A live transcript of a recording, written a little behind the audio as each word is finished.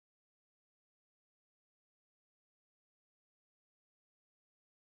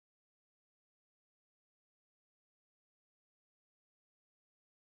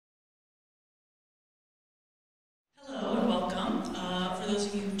Hello, welcome. For those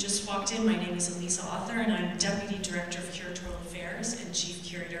of you who just walked in, my name is Elisa Author, and I'm Deputy Director of Curatorial Affairs and Chief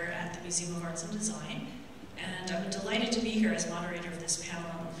Curator at the Museum of Arts and Design. And I'm delighted to be here as moderator of this panel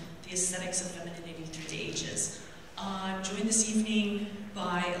on the Aesthetics of Femininity Through the Ages. I'm joined this evening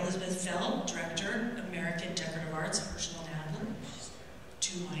by Elizabeth Fell, Director, American Decorative Arts, Herschel Nadler,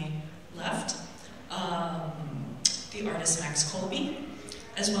 to my left, the artist Max Colby,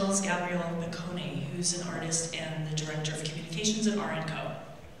 as well as Gabrielle Bacone, who's an artist and the Director of Communications at R&Co.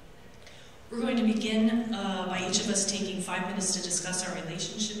 We're going to begin by each of us taking 5 minutes to discuss our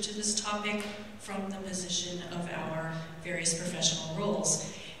relationship to this topic from the position of our various professional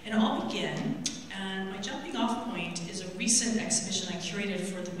roles. And I'll begin, and my jumping off point is a recent exhibition I curated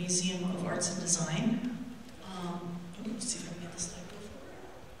for the Museum of Arts and Design. Let's see if I can get this slide go forward.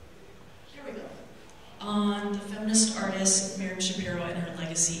 Here we go. On the feminist artist Miriam Schapiro and her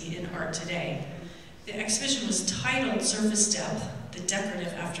legacy in art today. The exhibition was titled Surface Depth, the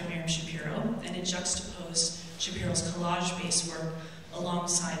Decorative after Miriam Schapiro, and it juxtaposed Shapiro's collage-based work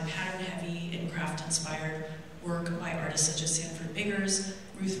alongside pattern-heavy and craft-inspired work by artists such as Sanford Biggers,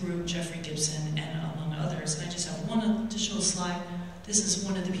 Ruth Root, Jeffrey Gibson, and among others. And I just have one additional slide. This is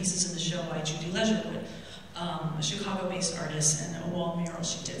one of the pieces in the show by Judy Leisurewood, a Chicago-based artist, and a wall mural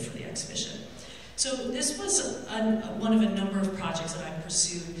she did for the exhibition. So this was one of a number of projects that I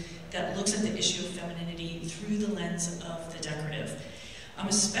pursued that looks at the issue of femininity through the lens of the decorative. I'm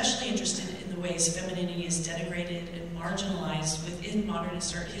especially interested in the ways femininity is denigrated and marginalized within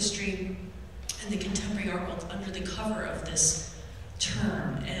modernist art history and the contemporary art world under the cover of this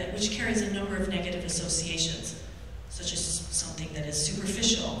term, which carries a number of negative associations, such as something that is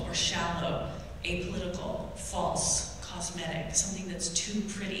superficial or shallow, apolitical, false, cosmetic, something that's too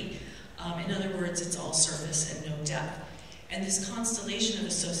pretty. In other words, it's all surface and no depth. And this constellation of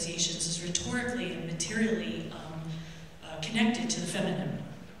associations is rhetorically and materially connected to the feminine.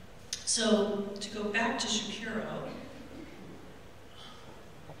 So, to go back to Schapiro,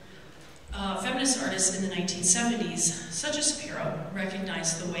 feminist artists in the 1970s, such as Schapiro,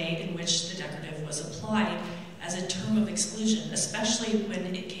 recognized the way in which the decorative was applied as a term of exclusion, especially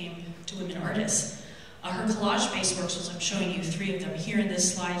when it came to women artists. Her collage-based works, as I'm showing you 3 of them here in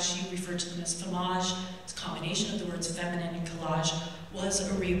this slide, she referred to them as femage. This combination of the words feminine and collage was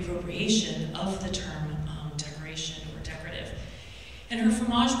a reappropriation of the term decoration or decorative. And her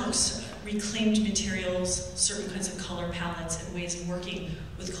femage works reclaimed materials, certain kinds of color palettes, and ways of working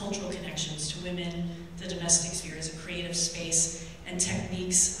with cultural connections to women, the domestic sphere as a creative space, and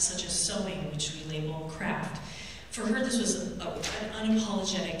techniques such as sewing, which we label craft. For her, this was an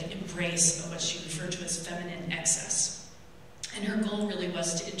unapologetic embrace of what she referred to as feminine excess. And her goal really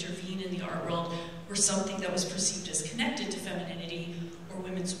was to intervene in the art world where something that was perceived as connected to femininity or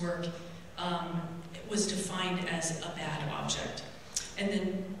women's work was defined as a bad object. And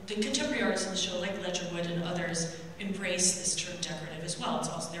then the contemporary artists on the show, like Ledgerwood and others, embrace this term decorative as well.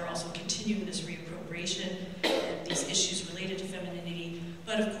 They're also continuing this reappropriation and these issues related to femininity,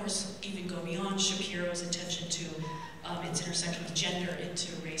 but of course even go beyond Shapiro's attention to its intersection with gender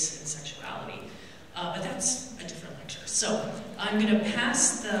into race and sexuality. But that's a different lecture. So I'm going to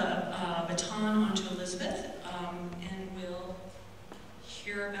pass the baton on to Elizabeth, and we'll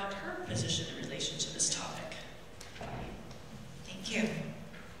hear about her position in relation to this topic. Thank you.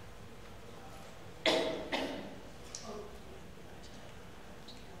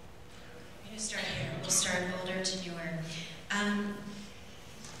 Start here. We'll start older to newer.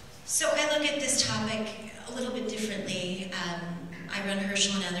 So I look at this topic a little bit differently. I run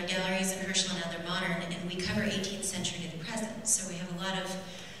Herschel and Other Galleries and Herschel and Other Modern, and we cover 18th century to the present. So we have a lot of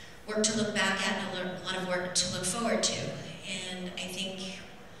work to look back at and a lot of work to look forward to. And I think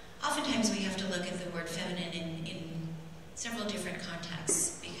oftentimes we have to look at the word feminine in several different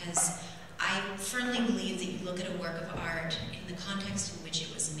contexts, because I firmly believe that you look at a work of art in the context in which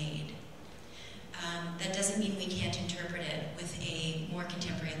it was made. That doesn't mean we can't interpret it with a more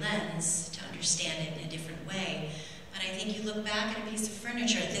contemporary lens to understand it in a different way. But I think you look back at a piece of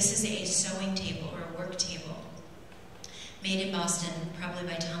furniture. This is a sewing table or a work table made in Boston, probably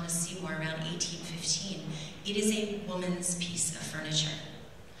by Thomas Seymour around 1815. It is a woman's piece of furniture.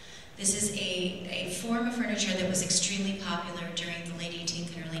 This is a form of furniture that was extremely popular during the late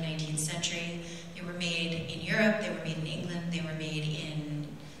 18th and early 19th century. They were made in Europe, they were made in England, they were made in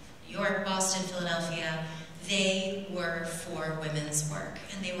New York, Boston, Philadelphia. They were for women's work,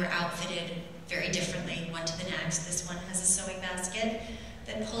 and they were outfitted very differently, one to the next. This one has a sewing basket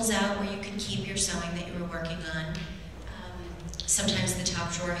that pulls out where you can keep your sewing that you were working on. Sometimes the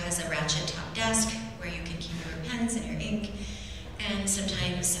top drawer has a ratchet top desk where you can keep your pens and your ink. And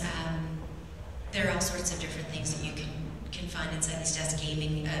sometimes there are all sorts of different things that you can can find inside these desk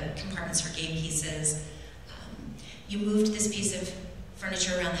gaming compartments for game pieces. You moved this piece of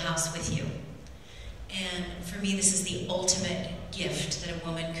furniture around the house with you. And for me, this is the ultimate gift that a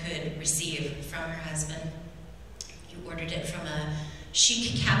woman could receive from her husband. You ordered it from a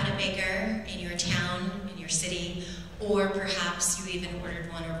chic cabinet maker in your town, in your city, or perhaps you even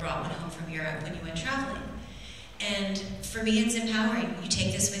ordered one or brought one home from Europe when you went traveling. And for me, it's empowering. You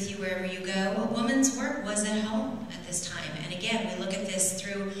take this with you wherever you go. A woman's work was at home at this time. And again, we look at this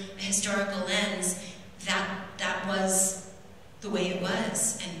through a historical lens. That was the way it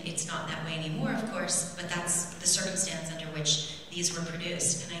was. And it's not that way anymore, of course, but that's the circumstance under which these were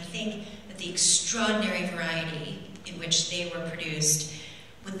produced. And I think that the extraordinary variety in which they were produced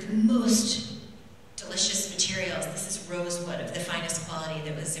with the most delicious materials. This is rosewood of the finest quality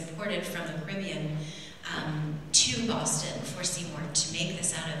that was imported from the Caribbean to Boston for Seymour to make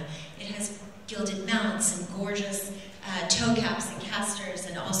this out of. It has gilded mounts and gorgeous toe caps and casters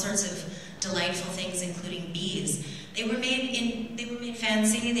and all sorts of delightful things, including bees. They were made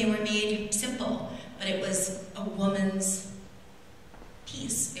fancy, they were made simple, but it was a woman's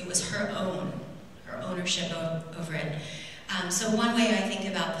piece. It was her ownership over it. So one way I think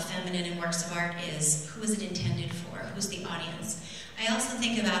about the feminine in works of art is, who is it intended for? Who's the audience? I also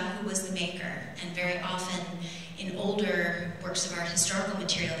think about who was the maker, and very often in older works of art, historical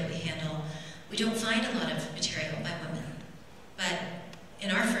material that we handle, we don't find a lot of material by women. But in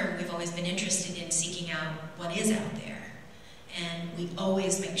our firm, we've always been interested in seeking out what is out there. And we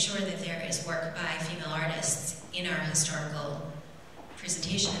always make sure that there is work by female artists in our historical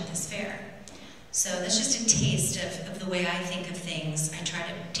presentation at this fair. So that's just a taste of the way I think of things. I try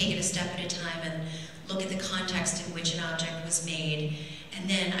to take it a step at a time and look at the context in which an object was made, and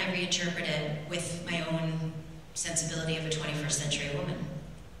then I reinterpret it with my own sensibility of a 21st century woman.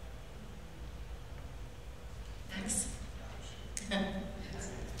 Next.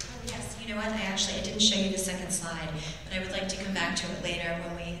 Yes, you know what, I didn't show you the second slide, but I would like to come back to it later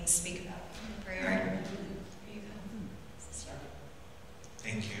when we speak about contemporary art. There you go.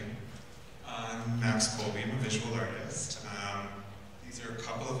 Thank you. I'm Max Colby, I'm a visual artist. These are a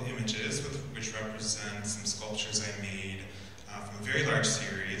couple of images which represent some sculptures I made from a very large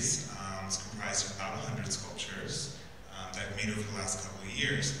series. It's comprised of about 100 sculptures that I've made over the last couple of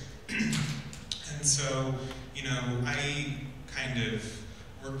years. And so, I kind of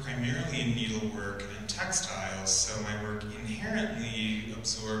work primarily in needlework and textiles, so my work inherently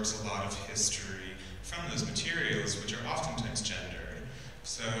absorbs a lot of history from those materials, which are oftentimes gendered.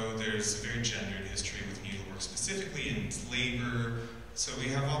 So there's a very gendered history with needlework specifically, and it's labor. So we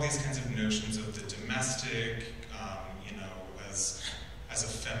have all these kinds of notions of the domestic, as a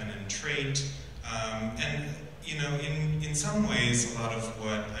feminine trait. And in some ways, a lot of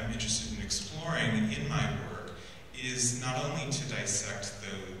what I'm interested in exploring in my work is not only to dissect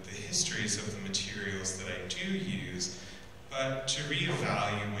the histories of the materials that I do use, but to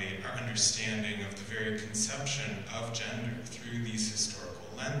reevaluate our understanding of the very conception of gender through these historical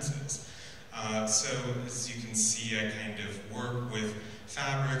lenses. So as you can see, I kind of work with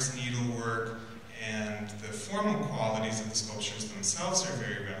fabrics, needlework, and the formal qualities of the sculptures themselves are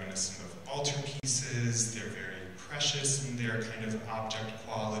very reminiscent of altarpieces. They're very precious in their kind of object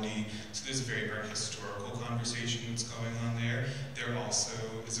quality. So there's a very art historical conversation that's going on there. There also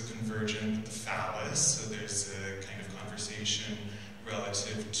is a convergence with the phallus, so there's a kind of conversation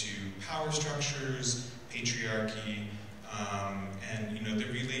relative to power structures, patriarchy, and the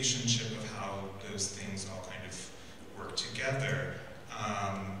relationship of how those things all kind of work together.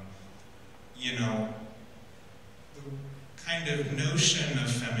 The kind of notion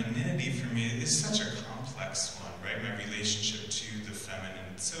of femininity for me is such a complex one, right? My relationship to the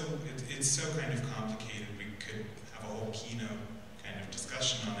feminine. It's so kind of complicated. We could have a whole keynote kind of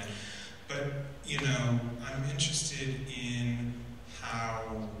discussion on it. But, I'm interested in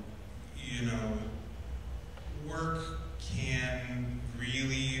how, work can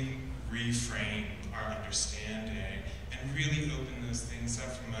really reframe our understanding and really open those things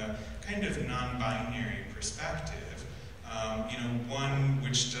up from a kind of non-binary perspective. One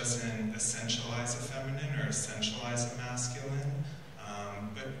which doesn't essentialize a feminine or essentialize a masculine,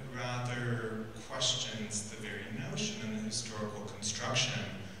 but rather questions the very notion and the historical construction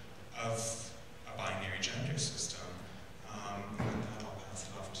of a binary gender system. And with that, I'll pass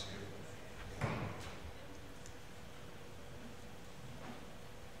it off to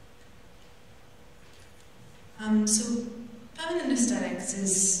you. So feminine aesthetics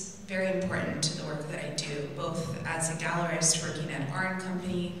is very important to the work that I do, both as a gallerist working at Art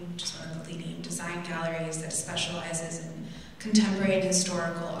Company, which is one of the leading design galleries that specializes in contemporary and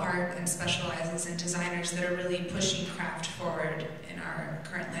historical art and specializes in designers that are really pushing craft forward in our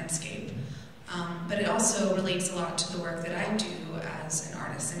current landscape. But it also relates a lot to the work that I do as an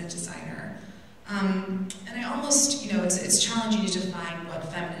artist and a designer. And I almost, it's challenging to define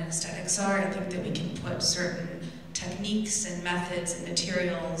what feminine aesthetics are. I think that we can put certain techniques and methods and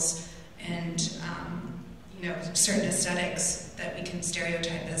materials and, certain aesthetics that we can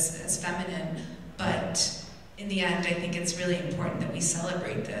stereotype as feminine. But in the end, I think it's really important that we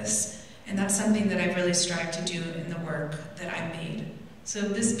celebrate this. And that's something that I've really strived to do in the work that I've made. So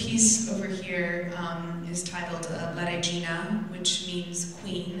this piece over here is titled La Regina, which means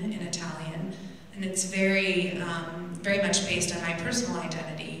queen in Italian. And it's very much based on my personal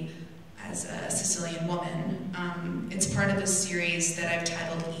identity as a Sicilian woman. It's part of a series that I've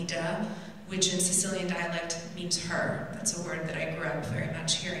titled Ida, which in Sicilian dialect means her. That's a word that I grew up very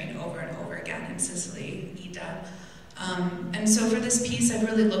much hearing over and over again in Sicily, Ida. And so for this piece, I've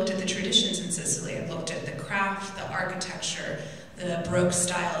really looked at the traditions in Sicily. I've looked at the craft, the architecture, the Baroque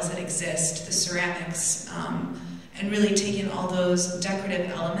styles that exist, the ceramics, and really taken all those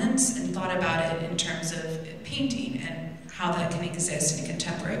decorative elements and thought about it in terms of painting and how that can exist in a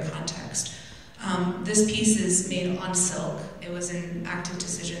contemporary context. This piece is made on silk. It was an active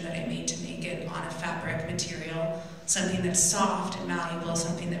decision that I made to make it on a fabric material, something that's soft and malleable,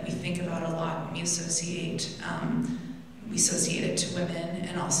 something that we think about a lot when we associate it to women,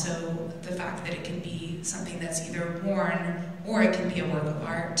 and also the fact that it can be something that's either worn or it can be a work of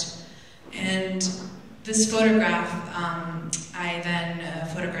art. And this photograph, I then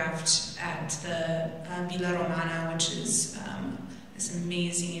photographed at the Villa Romana, which is this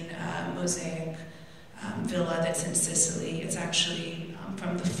amazing mosaic villa that's in Sicily. It's actually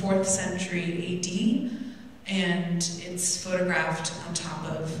from the 4th century AD, and it's photographed on top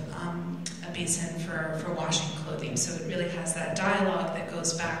of a basin for washing clothing. So it really has that dialogue that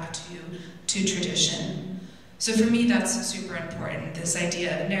goes back to tradition. So for me, that's super important, this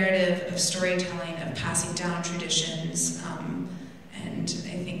idea of narrative, of storytelling, of passing down traditions, and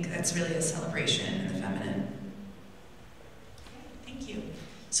I think that's really a celebration in the feminine. Thank you.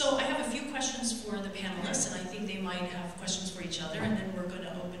 So I have a few questions for the panelists, and I think they might have questions for each other, and then we're going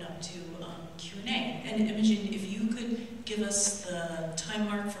to open up to Q&A. And Imogen, if you could give us the time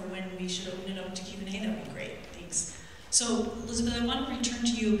mark for when we should open it up to Q&A, that would be great. Thanks. So Elizabeth, I want to return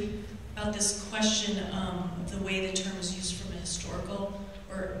to you about this question of the way the term is used from a historical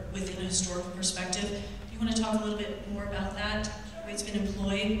or within a historical perspective. Do you want to talk a little bit more about that, the way it's been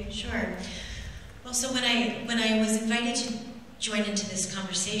employed? Sure. Well, so when I was invited to join into this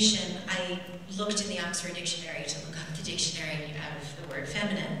conversation, I looked in the Oxford Dictionary to look up the dictionary of the word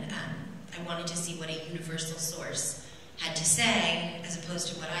feminine. I wanted to see what a universal source had to say, as opposed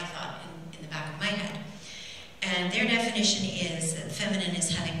to what I thought in the back of my head. And their definition is that feminine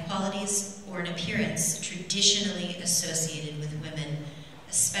is having qualities or an appearance traditionally associated with women,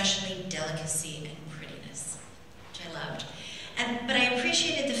 especially delicacy and prettiness, which I loved. But I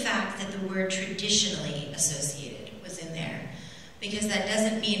appreciated the fact that the word traditionally associated was in there, because that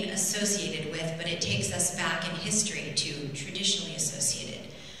doesn't mean associated with, but it takes us back in history to traditionally associated.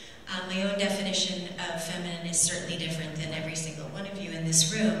 My own definition of feminine is certainly different than every single one of you in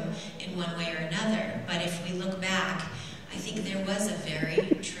this room in one way or another, but if we look back, I think there was a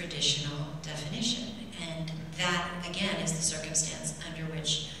very traditional definition, and that, again, is the circumstance under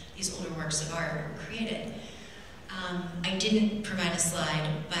which these older works of art were created. I didn't provide a slide,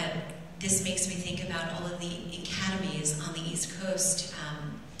 but this makes me think about all of the academies on the East Coast,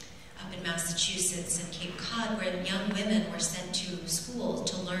 up in Massachusetts and Cape Cod, where young women were sent to school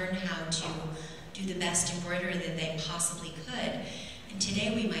to learn how to do the best embroidery that they possibly could. And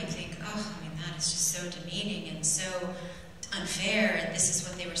today we might think, oh, I mean, that is just so demeaning and so unfair, and this is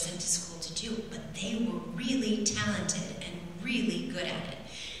what they were sent to school to do. But they were really talented and really good at it.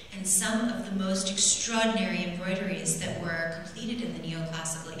 And some of the most extraordinary embroideries that were completed in the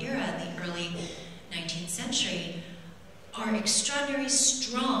neoclassical era, the early 19th century, are extraordinary,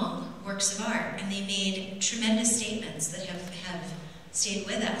 strong works of art, and they made tremendous statements that have stayed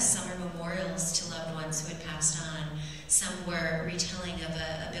with us. Some are memorials to loved ones who had passed on. Some were retelling of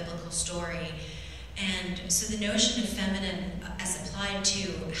a biblical story. And so the notion of feminine, as applied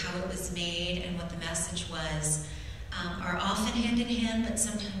to how it was made and what the message was, are often hand in hand, but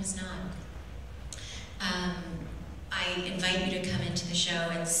sometimes not. I invite you to come into the show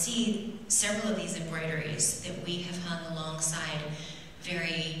and see several of these embroideries that we have hung alongside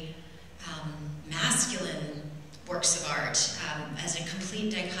very masculine works of art as a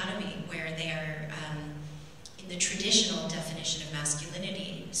complete dichotomy, where they are, in the traditional definition of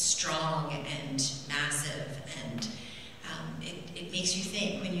masculinity, strong and massive and it makes you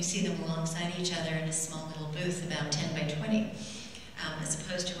think when you see them alongside each other in a small little booth about 10 by 20, as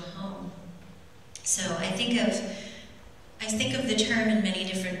opposed to a home. So I think of the term in many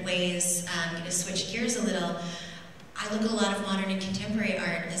different ways. I'm going to switch gears a little. I look at a lot of modern and contemporary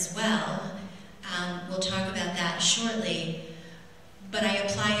art as well. We'll talk about that shortly. But I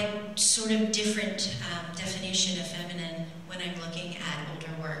apply a sort of different definition of feminine when I'm looking at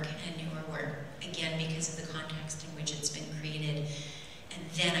older work and newer work, again, because of the context in which it's been created. And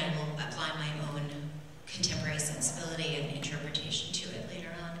then I will apply my own contemporary sensibility and interpretation to it later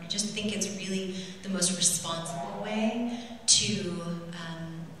on. I just think it's really the most responsible way to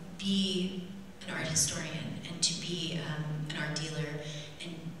be an art historian and to be an art dealer,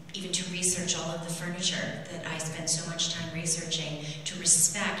 and even to research all of the furniture that I spend so much time researching, to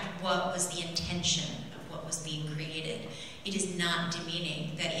respect what was the intention of what was being created. It is not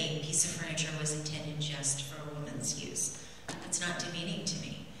demeaning that a piece of furniture was intended just for a woman's use. That's not demeaning to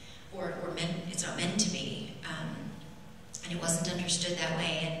me, or it's not meant to be, and it wasn't understood that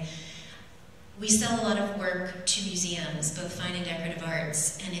way. And we sell a lot of work to museums, both fine and decorative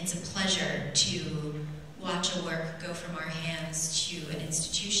arts, and it's a pleasure to watch a work go from our hands to an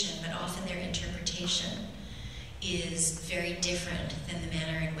institution, but often their interpretation is very different than the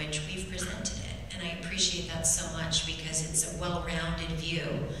manner in which we've presented it. And I appreciate that so much, because it's a well-rounded view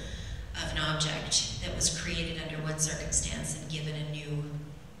of an object that was created under one circumstance and given a new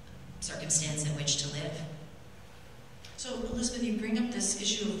circumstance in which to live. So Elizabeth, you bring up this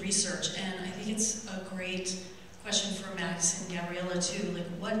issue of research, and I think it's a great question for Max and Gabriella too. Like,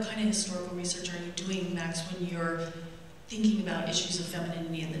 what kind of historical research are you doing, Max, when you're thinking about issues of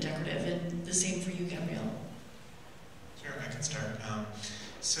femininity in the decorative? And the same for you, Gabriella. Sure, I can start.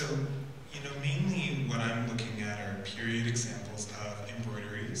 So, mainly what I'm looking at are period examples of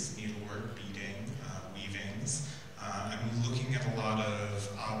embroideries, needlework, beading, weavings. I'm looking at a lot of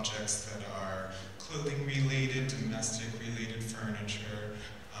objects that are clothing-related, domestic-related furniture,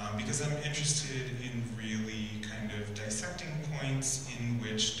 because I'm interested in really kind of dissecting points in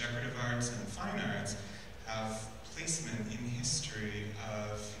which decorative arts and fine arts have placement in history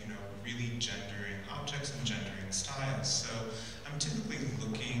of, really gendering objects and gendering styles. So I'm typically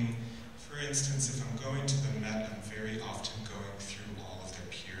looking, for instance, if I'm going to the Met, I'm very often going through all of their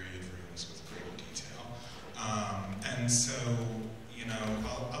period rooms with great detail. And so,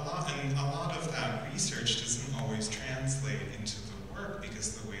 a lot of that research doesn't always translate into the work,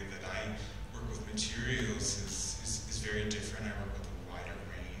 because the way that I work with materials is very different. I work with a wider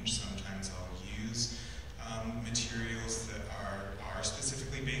range. Sometimes I'll use materials that are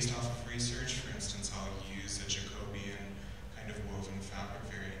specifically based off of research. For instance, I'll use a Jacobean kind of woven fabric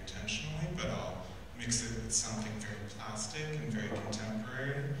very intentionally, but I'll mix it with something very plastic and very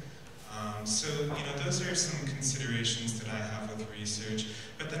contemporary. So, those are some considerations that I have with research.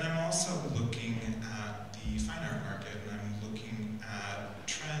 But then I'm also looking at the fine art market, and I'm looking at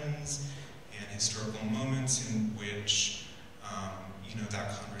trends and historical moments in which,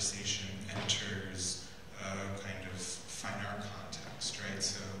 that conversation enters a kind of fine art context, right?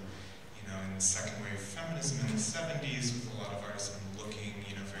 So, in the second wave feminism in the 70s, with a lot of artists, I'm looking,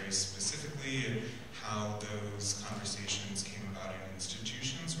 very specifically at how those conversations came about in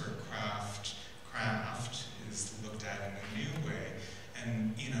institutions where craft is looked at in a new way.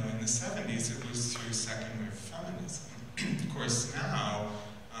 And, in the 70s, it was through second wave feminism. Of course, now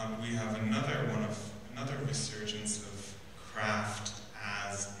we have another resurgence of craft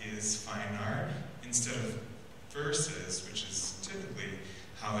as is fine art, instead of versus, which is typically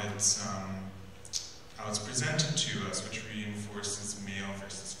how it's presented to us, which reinforces male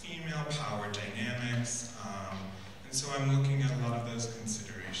versus female power dynamics. And so I'm looking at a lot of those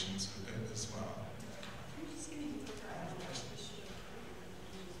considerations with it as well.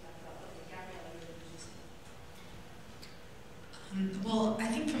 Well, I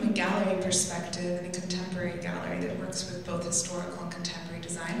think from a gallery perspective, and a contemporary gallery that works with both historical and contemporary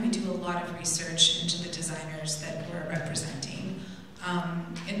design, we do a lot of research into the designers that we're representing.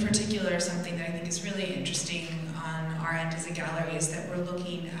 In particular, something that I think is really interesting on our end as a gallery is that we're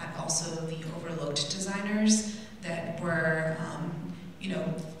looking at also the overlooked designers that were,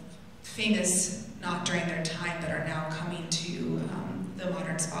 famous not during their time, but are now coming to the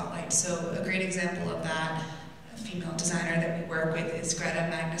modern spotlight. So a great example of that, a female designer that we work with, is Greta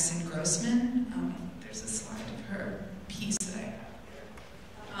Magnuson-Grossman. There's a slide of her piece that I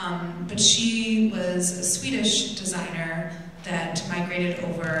have here. But she was a Swedish designer that migrated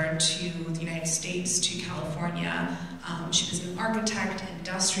over to the United States, to California. She was an architect,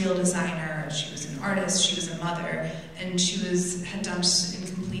 industrial designer, she was an artist, she was a mother, and she had done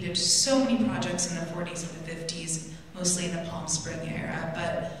and completed so many projects in the 40s and the 50s, mostly in the Palm Spring era.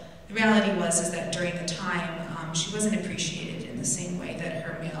 But the reality is that during the time, she wasn't appreciated in the same way that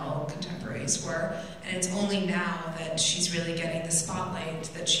her male contemporaries were. And it's only now that she's really getting the spotlight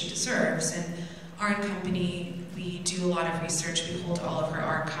that she deserves. And our company, we do a lot of research. We hold all of her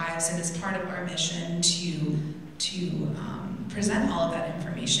archives, and it's part of our mission to present all of that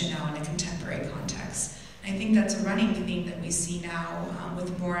information now in a contemporary context. And I think that's a running theme that we see now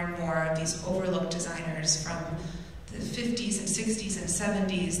with more and more of these overlooked designers from the 50s and 60s and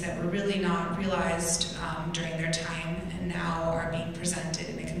 70s that were really not realized during their time and now are being presented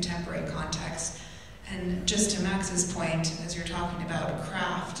in a contemporary context. And just to Max's point, as you're talking about,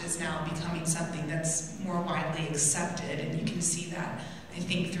 craft is now becoming something that's more widely accepted, and you can see that, I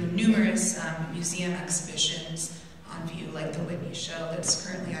think, through numerous museum exhibitions on view, like the Whitney show that's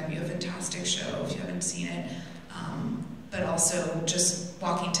currently on view, a fantastic show if you haven't seen it. But also just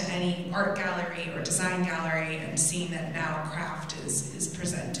walking to any art gallery or design gallery and seeing that now craft is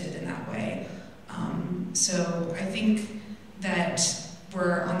presented in that way. So I think that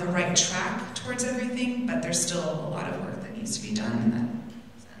we're on the right track towards everything, but there's still a lot of work that needs to be done in that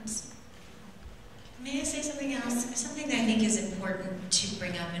sense. May I say something else? Something that I think is important to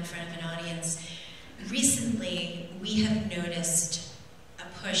bring up in front of an audience. Recently, we have noticed a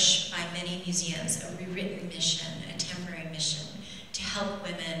push by many museums, a rewritten mission, a temporary mission, to help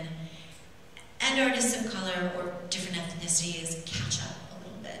women and artists of color or different ethnicities catch up a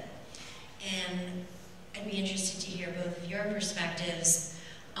little bit. And I'd be interested to hear both of your perspectives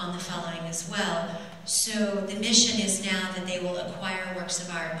on the following as well. So the mission is now that they will acquire works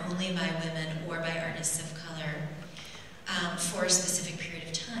of art only by women or by artists of color for a specific period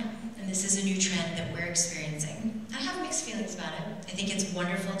of time. And this is a new trend that we're experiencing. I have mixed feelings about it. I think it's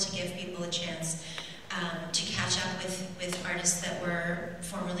wonderful to give people a chance to catch up with artists that were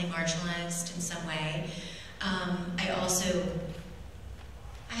formerly marginalized in some way.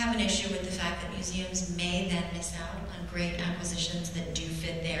 I have an issue with the fact that museums may then miss out on great acquisitions that do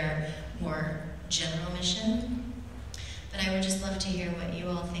fit their more general mission. But I would just love to hear what you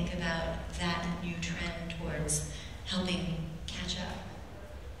all think about that new trend towards helping catch up.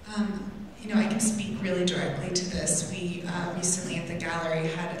 You know, I can speak really directly to this. We recently at the gallery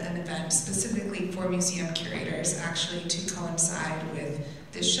had an event specifically for museum curators, actually to coincide with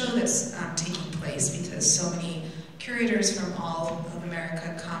this show that's taking place, because so many curators from all of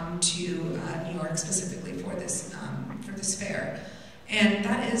America come to New York specifically for this fair. And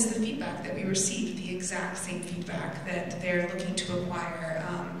that is the feedback that we received, the exact same feedback, that they're looking to acquire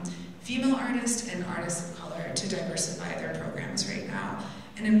female artists and artists of color to diversify their programs right now.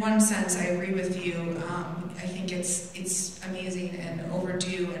 And in one sense, I agree with you. I think it's amazing and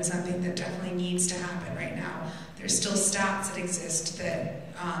overdue and something that definitely needs to happen right now. There's still stats that exist that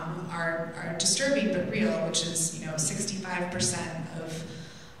are disturbing but real, which is 65% of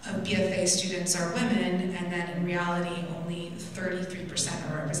BFA students are women, and then in reality only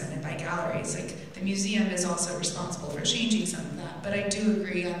 33% are represented by galleries. Like, the museum is also responsible for changing some of that, but I do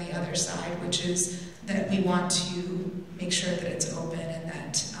agree on the other side, which is that we want to make sure that it's open and that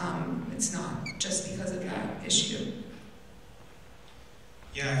it's not just because of that issue.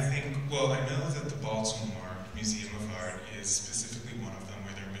 Yeah, I think, well, I know that the Baltimore Museum of Art is specifically one of them,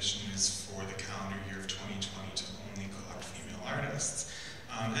 where their mission is for the calendar year of 2020 to only collect female artists.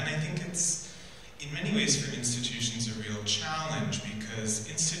 And I think it's, in many ways for institutions, a real challenge, because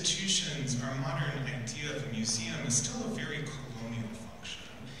institutions, our modern idea of a museum is still a very colonial function.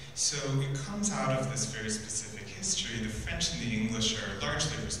 So it comes out of this very specific history. The French and the English are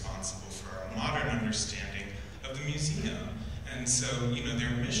largely responsible for our modern understanding of the museum. And so,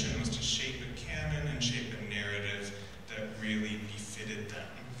 their mission was to shape a canon and shape a narrative that really befitted them,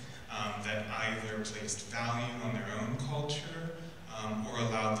 that either placed value on their own culture or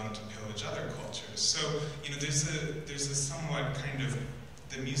allowed them to pillage other cultures. So, there's a somewhat kind of,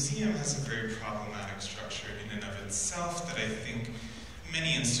 the museum has a very problematic structure in and of itself that I think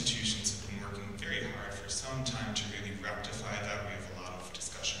many institutions have been working very hard for some time to really rectify that. We have a lot of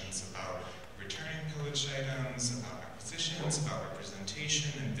discussions about returning pillaged items, about acquisitions, about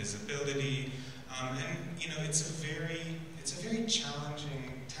representation and visibility, and it's a very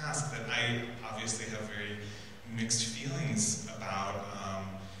challenging task that I obviously have very mixed feelings about,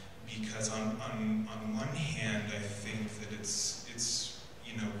 because on one hand I think that it's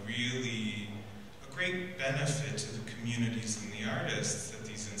really a great benefit to the communities and the artists that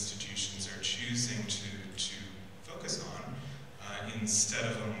these institutions are choosing to focus on, instead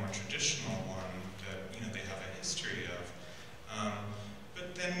of a more traditional one that they have a history of.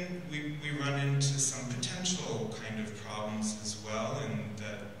 But then we run into some potential kind of problems as well, in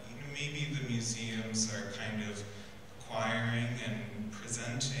that maybe the museums are kind of acquiring and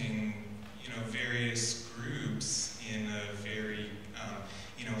presenting, various groups in a very,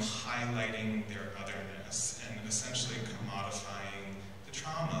 highlighting their otherness and essentially commodifying the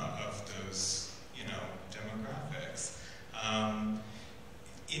trauma of those, demographics. And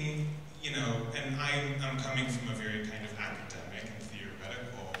I'm coming from a very kind of academic and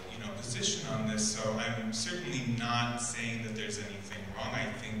theoretical, position on this, so I'm certainly not saying that there's anything wrong. I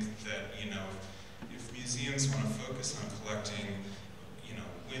think that, if museums want to focus on collecting,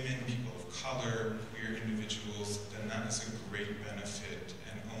 women, people of color, queer individuals, then that is a great benefit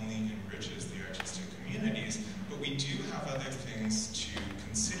and only enriches the artistic communities. But we do have other things to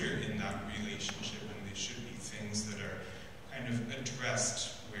consider in that relationship, and they should be things that are kind of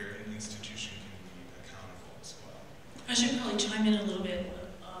addressed where an institution can be accountable as well. I should probably chime in a little bit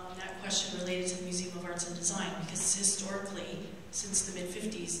on that question related to the Museum of Arts and Design, because historically, since the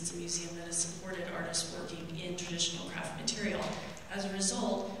mid-50s, it's a museum that has supported artists working in traditional craft material. As a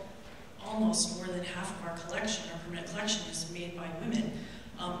result, almost more than half of our collection, our permanent collection, is made by women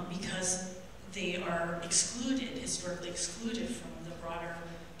because they are historically excluded from the broader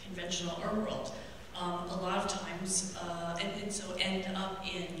conventional art world. A lot of times, and so end up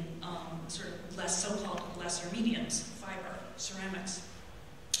in sort of so-called lesser mediums, fiber, ceramics,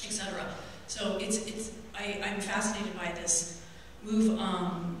 etc. So I'm fascinated by this move,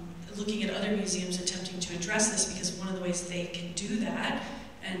 looking at other museums attempting to address this, because one of the ways they can do that,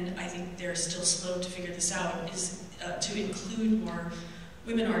 and I think they're still slow to figure this out, is to include more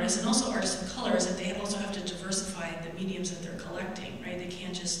women artists and also artists of color, is that they also have to diversify the mediums that they're collecting, right? They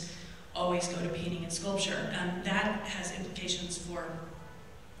can't just always go to painting and sculpture. And that has implications for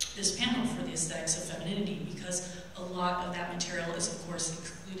this panel for the Aesthetics of Femininity, because a lot of that material is, of course,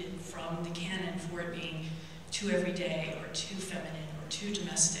 excluded from the canon for it being too everyday or too feminine or too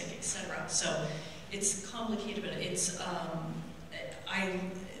domestic, etc. So it's complicated, but it's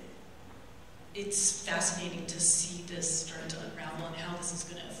fascinating to see this start to unravel and how this is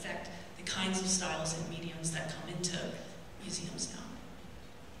going to affect the kinds of styles and mediums that come into museums now.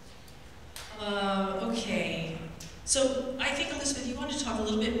 Okay, so I think, Elizabeth, you wanted to talk a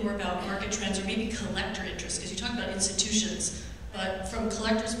little bit more about market trends or maybe collector interest, because you talked about institutions, but from a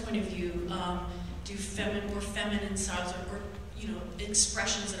collector's point of view, do more feminine styles or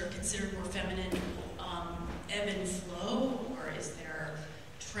expressions that are considered more feminine ebb and flow, or is there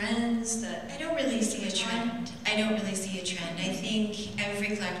trends that... I don't really see a trend. I don't really see a trend. I think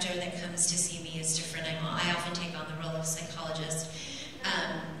every collector that comes to see me is different. I often take on the role of psychologist.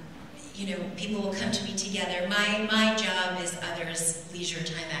 People will come to me together. My job is others' leisure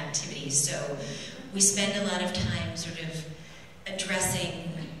time activities, so we spend a lot of time sort of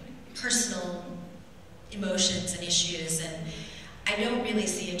addressing personal emotions and issues, and I don't really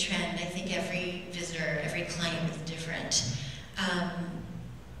see a trend. I think every visitor, every client is different.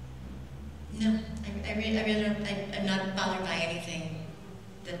 No, I really don't, I'm not bothered by anything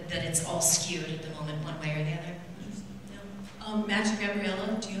that it's all skewed at the moment, one way or the other. No. Max or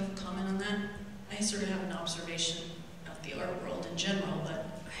Gabriella, do you have a comment on that? I sort of have an observation of the art world in general, but...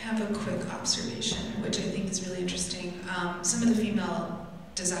 I have a quick observation, which I think is really interesting. Some of the female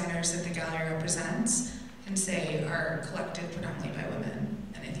designers that the gallery represents can say are collected predominantly by women,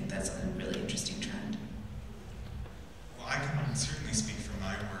 and I think that's a really interesting trend. Well, I can certainly speak for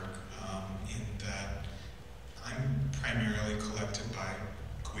my work in that I'm primarily collected by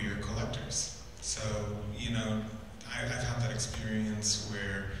queer collectors. So, I've had that experience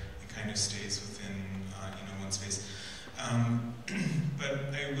where it kind of stays within, one space.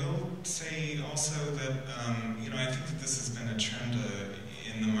 But I will say also that, I think that this has been a trend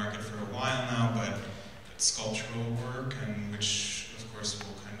in the market for a while now, but sculptural work, and which, of course,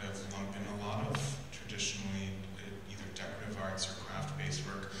 will kind of lump in a lot of traditionally either decorative arts or craft-based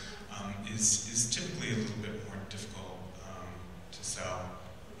work, is typically a little bit more difficult to sell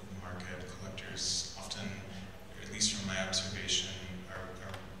in the market. Collectors often, or at least from my observation,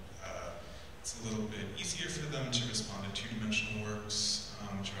 it's a little bit easier for them to respond to two-dimensional works,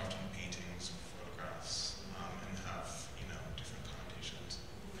 which are often paintings or photographs, and have, different connotations.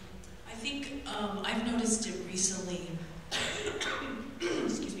 I think I've noticed it recently,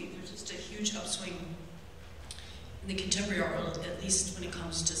 excuse me, there's just a huge upswing in the contemporary art world, at least when it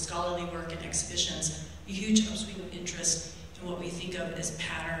comes to scholarly work and exhibitions, a huge upswing of interest in what we think of as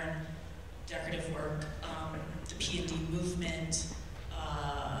pattern, decorative work, the P&D movement,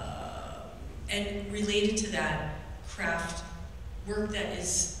 and related to that, craft, work that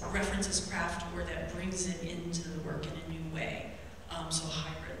references craft or that brings it into the work in a new way. So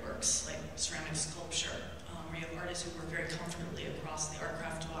hybrid works like ceramic sculpture, where you have artists who work very comfortably across the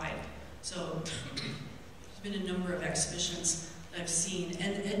art-craft divide. So been a number of exhibitions that I've seen,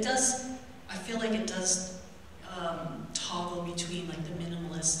 and it does, I feel like it does toggle between like the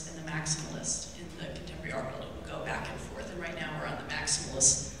minimalist and the maximalist in the contemporary art world. It will go back and forth, and right now we're on the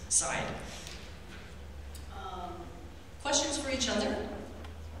maximalist side. Questions for each other?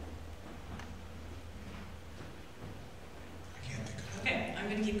 I can't think of it. Okay, I'm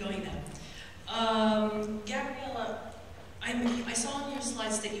going to keep going then. Gabriella, I saw on your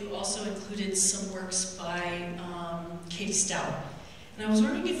slides that you also included some works by Katie Stout. And I was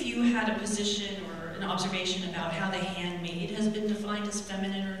wondering if you had a position or an observation about how the handmade has been defined as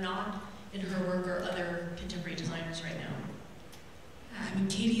feminine or not in her work or other contemporary designers right now. I mean,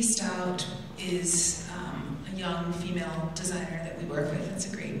 Katie Stout is a young female designer that we work with.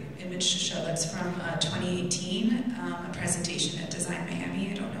 It's a great image to show. That's from 2018, a presentation at Design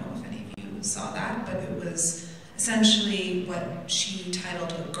Miami. I don't know if any of you saw that, but it was essentially what she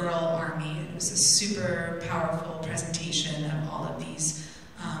titled a girl army. It was a super powerful presentation of all of these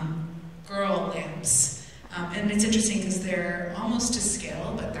girl lamps. And it's interesting because they're almost to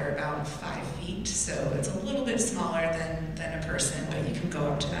scale, but they're about 5 feet, so it's a little bit smaller than a person, but you can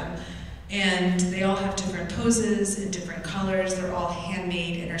go up to them. And they all have different poses and different colors. They're all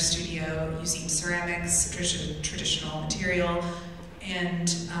handmade in our studio using ceramics, traditional material, and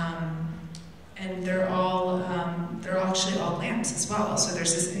they're actually all lamps as well. So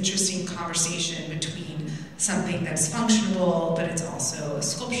there's this interesting conversation between something that's functional, but it's also a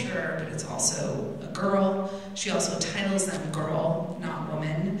sculpture, but it's also a girl. She also titles them girl, not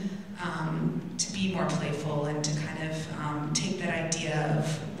woman, to be more playful and to kind of take that idea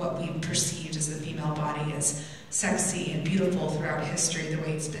of what we perceived as the female body as sexy and beautiful throughout history, the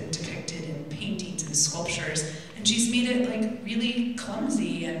way it's been depicted in paintings and sculptures. And she's made it like really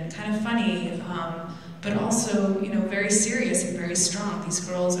clumsy and kind of funny, but also, you know, very serious and very strong. These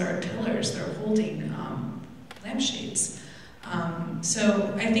girls are pillars. They're holding lampshades.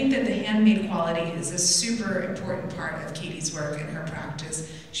 So I think that the handmade quality is a super important part of Katie's work and her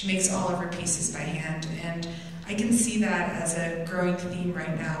practice. She makes all of her pieces by hand, and I can see that as a growing theme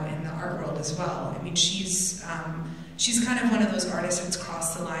right now in the art world as well. I mean, she's kind of one of those artists that's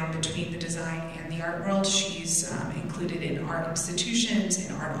crossed the line between the design and the art world. She's included in art institutions,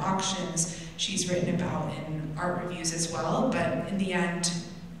 in art auctions. She's written about in art reviews as well, but in the end,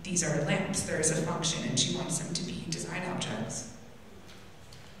 these are lamps. There is a function, and she wants them to be design objects.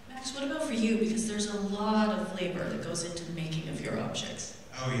 Max, what about for you? Because there's a lot of labor that goes into the making of your objects.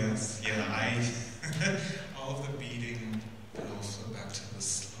 Oh yes, yeah, all of the beading, but also back to the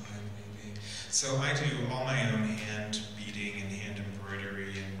slide maybe. So I do all my own hand beading and hand embroidery,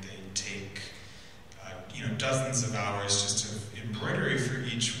 and they take, you know, dozens of hours just of embroidery for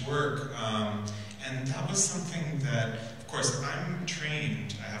each work. And that was something that, of course, I'm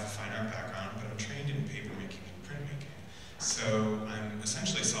trained, I have a fine art background, but I'm trained in papermaking and printmaking. So I'm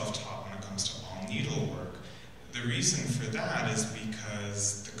essentially self-taught when it comes to all needlework. The reason for that is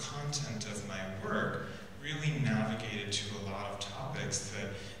because the content of my work really navigated to a lot of topics that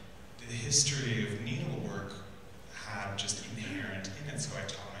the history of needlework had just inherent in it, so I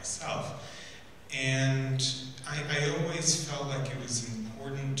taught myself. And I always felt like it was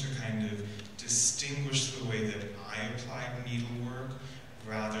important to kind of distinguish the way that I applied needlework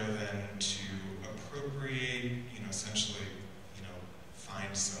rather than to appropriate, you know, essentially, you know,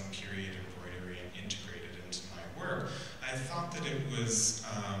 find some period embroidery and integrate it into my work. I thought that it was,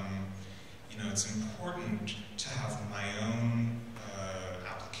 you know, it's important to have my own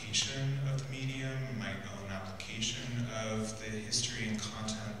application of the medium, my own application of the history and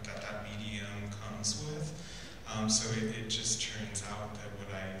content that that medium comes with. So it just turns out that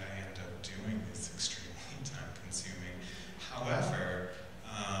what I end up doing is extremely time-consuming. However,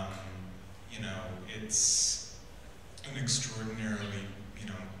 you know, it's an extraordinarily, you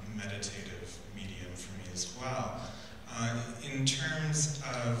know, meditative medium for me as well. In terms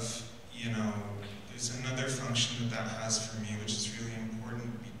of, you know, there's another function that has for me, which is really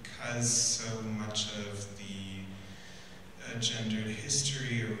important because so much of the gendered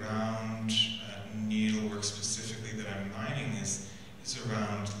history around needlework specifically that I'm mining is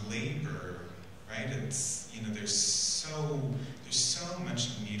around labor, right? It's, you know, there's so much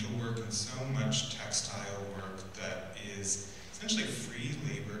needlework and so much textile work that is essentially free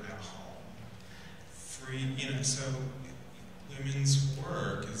labor at home. Free, you know, so women's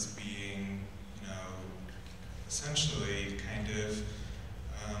work is being, you know, essentially kind of,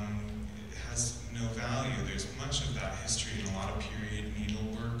 it has no value. There's much of that history in a lot of period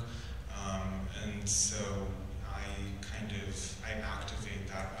needlework, and so I activate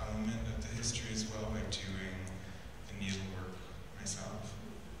that element of the history as well by doing the needlework myself.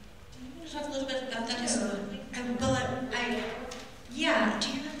 Do you want to talk a little bit about that? Yeah.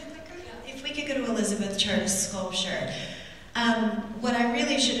 what I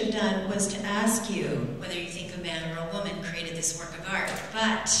really should have done was to ask you whether you think a man or a woman created this work of art,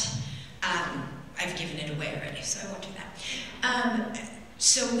 but I've given it away already, so I won't do that.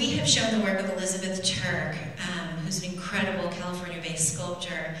 So we have shown the work of Elizabeth Turk, who's an incredible California-based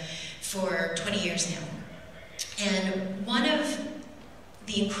sculptor, for 20 years now. And one of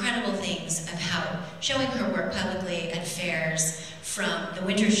the incredible things about showing her work publicly at fairs, from the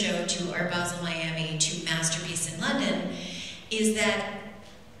Winter Show to Art Basel Miami to Masterpiece in London, is that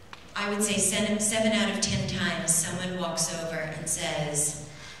I would say 7 out of 10 times someone walks over and says,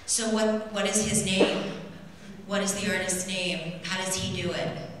 so what is his name? What is the artist's name? How does he do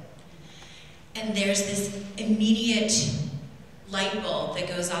it? And there's this immediate light bulb that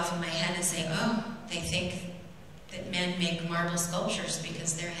goes off in my head and say, oh, they think that men make marble sculptures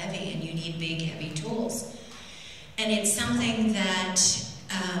because they're heavy and you need big, heavy tools. And it's something that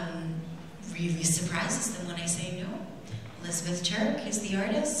really surprises them when I say no. Elizabeth Turk is the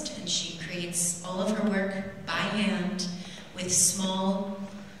artist, and she creates all of her work by hand with small,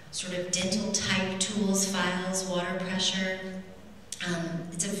 sort of dental-type tools, files, water pressure.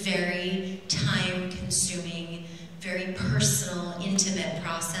 It's a very time-consuming, very personal, intimate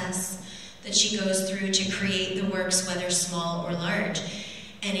process that she goes through to create the works, whether small or large.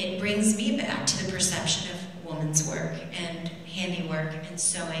 And it brings me back to the perception of woman's work and handiwork and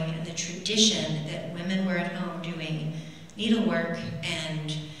sewing and the tradition that women were at home doing needlework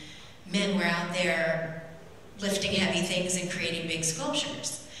and men were out there lifting heavy things and creating big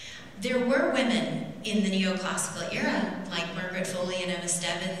sculptures. There were women in the neoclassical era, like Margaret Foley and Emma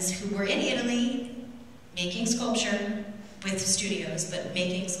Stebbins, who were in Italy making sculpture with studios, but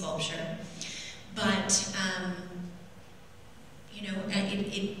making sculpture. But you know,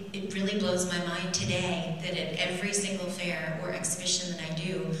 it really blows my mind today that at every single fair or exhibition that I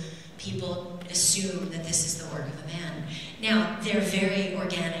do, people assume that this is the work of a man. Now, they're very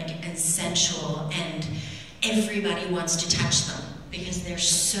organic and sensual, and everybody wants to touch them because they're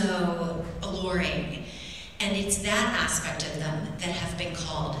so alluring. And it's that aspect of them that have been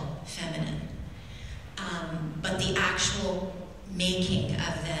called feminine. But the actual making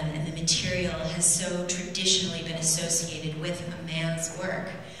of them and the material has so traditionally been associated with a man's work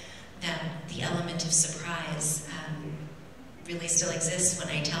that the element of surprise really still exists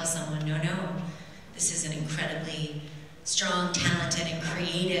when I tell someone, no, this is an incredibly strong, talented, and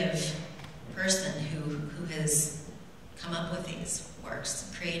creative person who has come up with these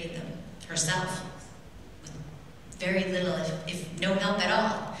works, created them herself, with very little, if no help at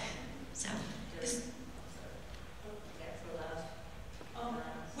all. So.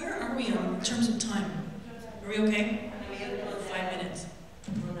 Where are we in terms of time? Are we okay? 5 minutes.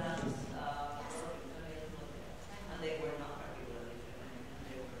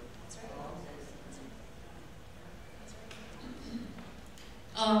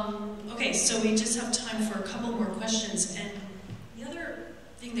 Okay, so we just have time for a couple more questions. And the other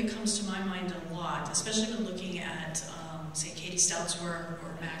thing that comes to my mind a lot, especially when looking at, say, Katie Stout's work,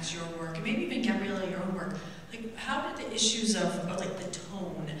 or Max, your work, and maybe even Gabriella, your own work, like, how did the issues of like the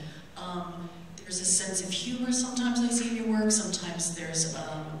tone, there's a sense of humor sometimes I see in your work, sometimes there's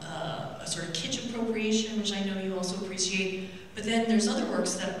a sort of kitsch appropriation, which I know you also appreciate, but then there's other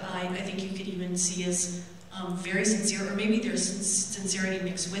works that I think you could even see as very sincere, or maybe there's sincerity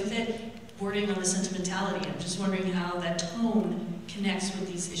mixed with it, bordering on the sentimentality. I'm just wondering how that tone connects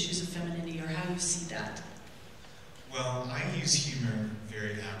with these issues of femininity, or how you see that. Well, I use humor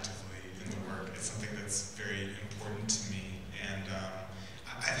very actively in the work. It's something that's very important to me. And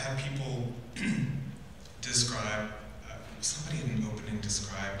I've had people describe, somebody in an opening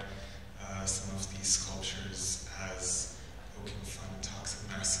described some of these sculptures as poking fun at toxic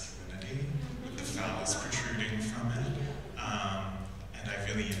masculinity, with the phallus protruding from it. And I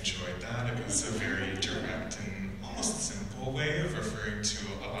really enjoyed that. It was a very direct and almost simple way of referring to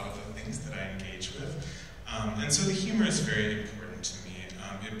a lot of the things that I engage with. And so the humor is very important to me.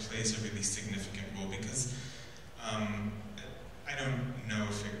 It plays a really significant role because I don't know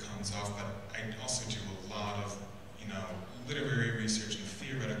if it comes off, but I also do a lot of, literary research and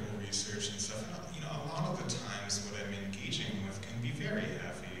theoretical research and stuff. And, a lot of the times what I'm engaging with can be very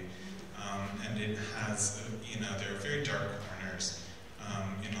heavy, and it has, there are very dark corners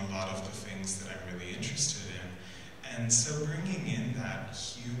in a lot of the things that I'm really interested in. And so bringing in that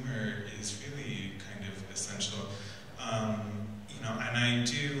humor is really kind of essential. And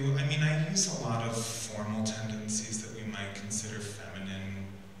I use a lot of formal tendencies that we might consider feminine: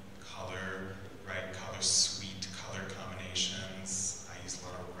 color, bright color, sweet color combinations. I use a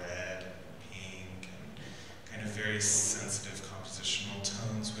lot of red, pink, and kind of very sensitive compositional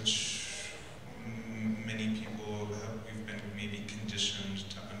tones, which many people we've been maybe conditioned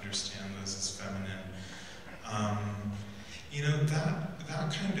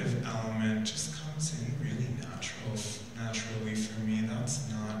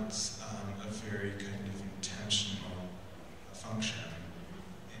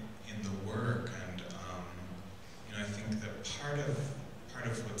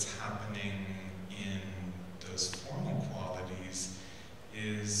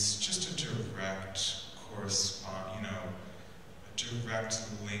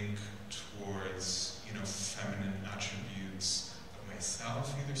link towards, you know, feminine attributes of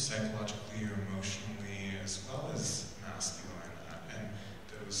myself, either psychologically or emotionally, as well as masculine, and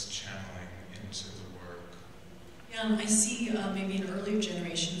those channeling into the work. Yeah, I see maybe an earlier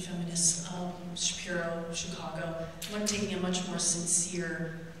generation feminist, Shapiro, Chicago, taking a much more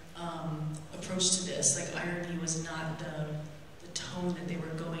sincere approach to this. Like, irony was not the tone that they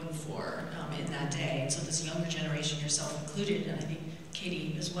were going for in that day. And so this younger generation, yourself included, and I think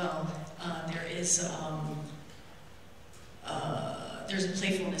Katie as well, there's a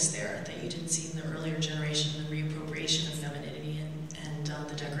playfulness there that you didn't see in the earlier generation, the reappropriation of femininity and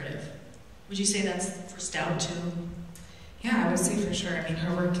the decorative. Would you say that's for Stout too? Yeah, I would say for sure. I mean,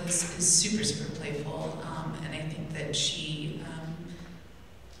 her work is super, super playful, and I think that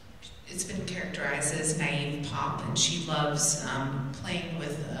it's been characterized as naive pop, and she loves playing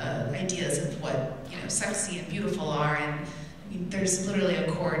with ideas of what, you know, sexy and beautiful are. And I mean, there's literally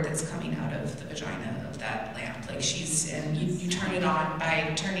a cord that's coming out of the vagina of that lamp. Like, and you turn it on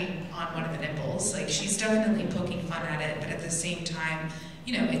by turning on one of the nipples. Like, she's definitely poking fun at it, but at the same time,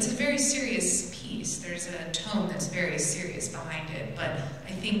 you know, it's a very serious piece. There's a tone that's very serious behind it, but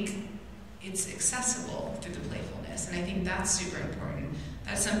I think it's accessible through the playfulness, and I think that's super important.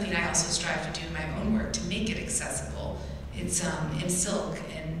 That's something I also strive to do in my own work, to make it accessible. It's in silk,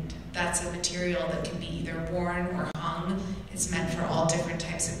 and that's a material that can be either worn or hung. It's meant for all different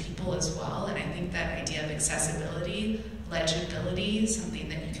types of people as well, and I think that idea of accessibility, legibility, something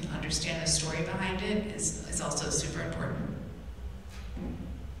that you can understand the story behind it, is also super important.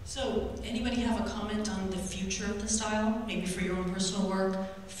 So, anybody have a comment on the future of the style? Maybe for your own personal work,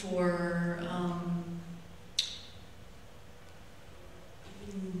 for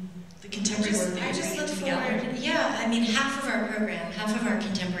the contemporary work that you're bringing to the gallery? Yeah, I mean, half of our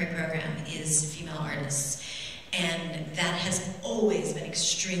contemporary program is female artists. And that has always been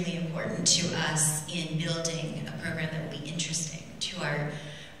extremely important to us in building a program that will be interesting to our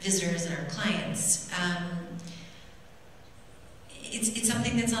visitors and our clients. It's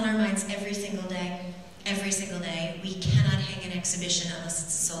something that's on our minds every single day. Every single day. We cannot hang an exhibition unless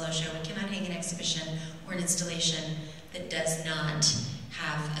it's a solo show. We cannot hang an exhibition or an installation that does not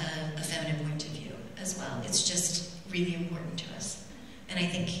have a feminine point of view as well. It's just really important to us. And I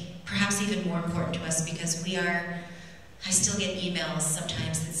think perhaps even more important to us because I still get emails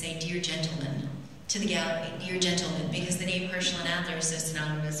sometimes that say, "Dear gentlemen," to the gallery, "Dear gentlemen," because the name Herschel and Adler is so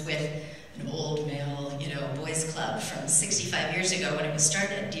synonymous with an old male, you know, boys club from 65 years ago when it was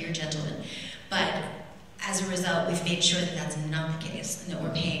started, "Dear gentlemen." But as a result, we've made sure that that's not the case, and that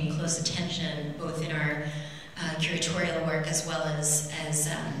we're paying close attention both in our curatorial work as well as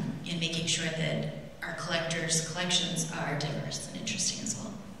in making sure that our collectors' collections are diverse and interesting as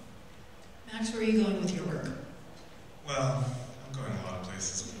well. Max, where are you going with your work? Well, I'm going a lot of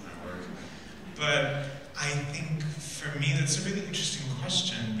places with my work, but I think for me that's a really interesting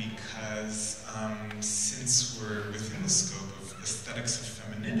question because since we're within the scope of Aesthetics of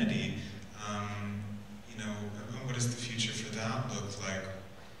Femininity, you know, what does the future for that look like?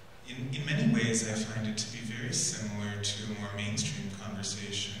 In many ways, I find it to be very similar to a more mainstream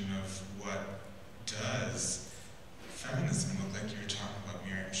conversation of what does feminism look like. You were talking about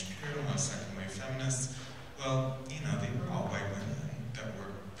Miriam Shapiro, second wave feminists. Well, you know, they were all white women that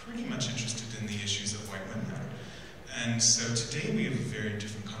were pretty much interested in the issues of white women. And so today we have a very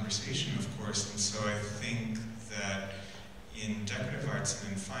different conversation, of course, and so I think that in decorative arts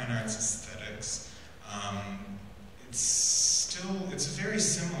and in fine arts aesthetics, it's a very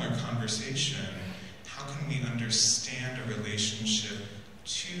similar conversation. How can we understand a relationship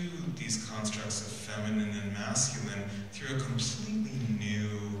to these constructs of feminine and masculine through a completely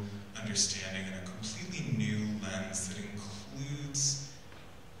new understanding and a completely new lens that includes,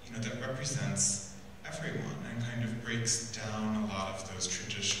 you know, that represents everyone and kind of breaks down a lot of those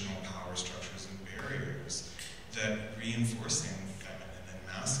traditional power structures and barriers that reinforcing feminine and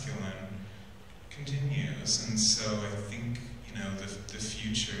masculine continues. And so I think, you know, the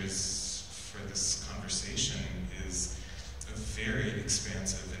future is, for this conversation, is a very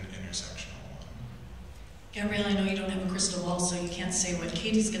expansive and intersectional one. Gabrielle, I know you don't have a crystal ball, so you can't say what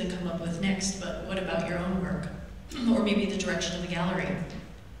Katie's going to come up with next, but what about your own work? Or maybe the direction of the gallery?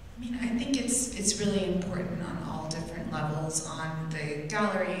 I mean, I think it's really important on all different levels, on the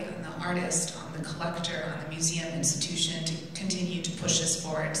gallery, on the artist, on the collector, on the museum institution, to continue to push this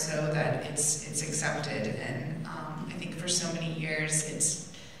forward so that it's accepted. And I think for so many years it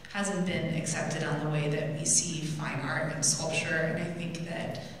hasn't been accepted on the way that we see fine art and sculpture, and I think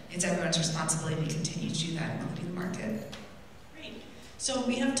that it's everyone's responsibility to continue to do that in the market. Great. So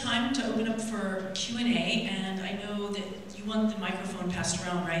we have time to open up for Q&A, and I know that you want the microphone passed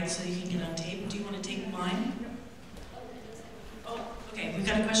around, right, so you can get on tape. Do you want to take mine? Oh, okay, we've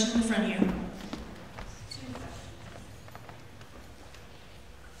got a question in front of you.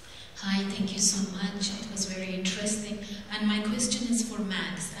 Hi, thank you so much. It was very interesting. And my question is for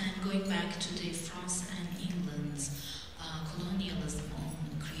Max, and going back to the France and England's colonialism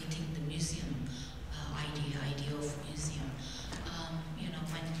on creating the museum idea of museum. You know,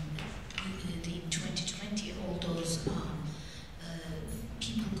 when in 2020, all those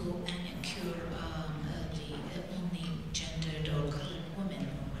people go and occur the only gendered or colored women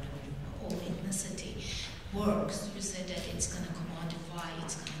or whatever, or ethnicity works. You said that it's going to commodify,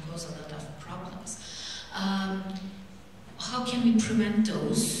 it's going to cause a lot of problems. How can we prevent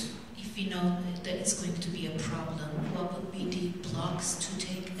those if we know that it's going to be a problem? What would be the blocks to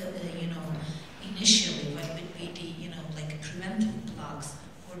take, you know, initially? What would be the, you know, like preventive blocks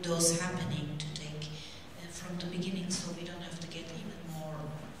for those happening to take from the beginning, so we don't have to get even more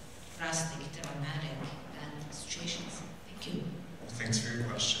drastic, dramatic situations? Thank you. Thanks for your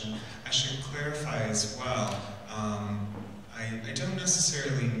question. I should clarify as well, I don't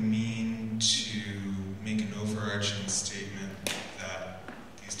necessarily mean to make an overarching statement that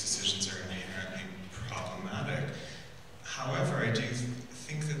these decisions are inherently problematic. However, I do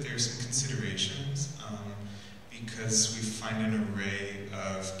think that there are some considerations because we find an array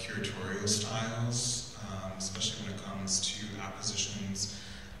of curatorial styles, especially when it comes to appositions.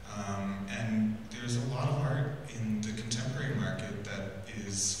 And there's a lot of art in the contemporary market that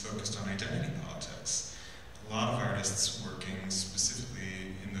is focused on identity politics. A lot of artists working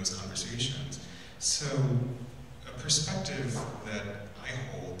specifically in those conversations. So a perspective that I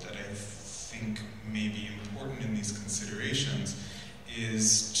hold that I think may be important in these considerations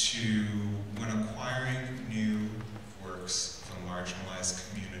is to, when acquiring new works of a marginalized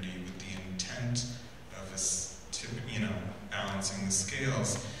community with the intent of, you know, balancing the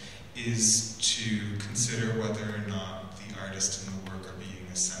scales, is to consider whether or not the artist and the work are being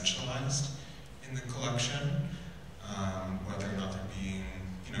essentialized in the collection, whether or not they're being,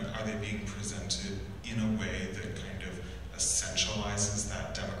 you know, are they being presented in a way that kind of essentializes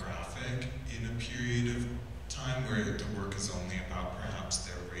that demographic in a period of time where the work is only about perhaps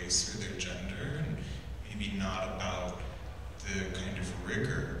their race or their gender, and maybe not about the kind of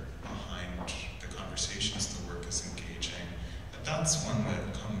rigor behind the conversations the work is engaging. But that's one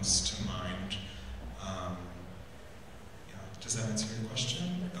that comes to mind. Yeah. Does that answer your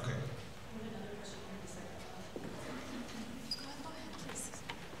question? Okay.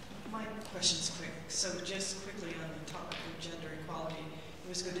 My question's quick. So just quickly on the topic of gender equality, it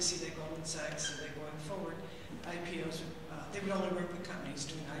was good to see that Goldman Sachs said that going forward, IPOs, they would only work with companies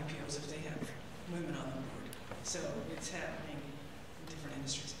doing IPOs if they have women on the board. So it's happening in different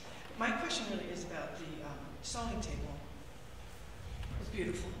industries. My question really is about the sewing table. It was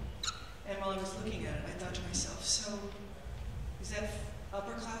beautiful. And while I was looking at it, I thought to myself, so is that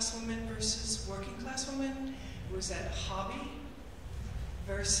upper class women versus working class women? Was that hobby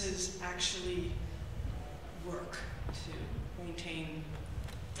versus actually work to maintain?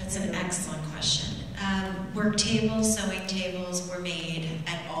 That's an excellent question. Work tables, sewing tables were made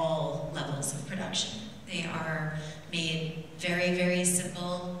at all levels of production. They are made very, very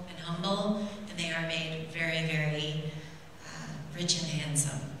simple and humble, and they are made very, very rich and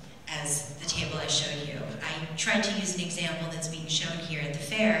handsome, as the table I showed you. I tried to use an example that's being shown here at the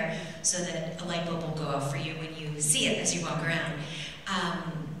fair so that a light bulb will go off for you when you see it as you walk around.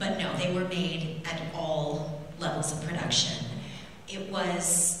 But no, they were made at all levels of production. It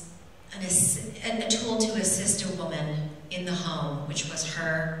was a tool to assist a woman in the home, which was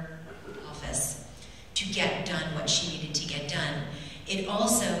her office, to get done what she needed to get done. It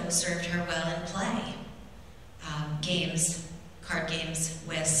also served her well in play. Games, card games,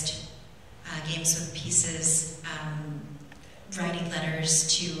 whist, games with pieces, writing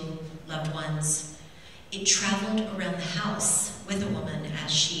letters to loved ones. It traveled around the house with a woman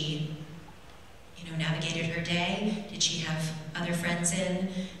as she, you know, navigated her day. Did she have other friends in?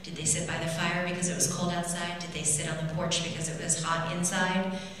 Did they sit by the fire because it was cold outside? Did they sit on the porch because it was hot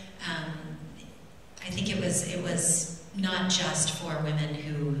inside? I think it was not just for women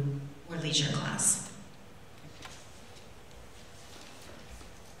who were leisure class.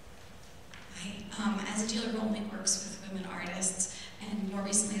 As a dealer who only works with women artists, and more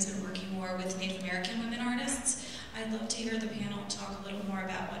recently has been working more with Native American women artists, I'd love to hear the panel talk a little more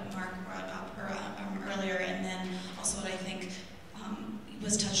about what Mark brought up earlier, and then also what I think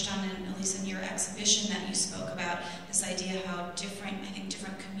was touched on, at least in your exhibition that you spoke about, this idea how different, I think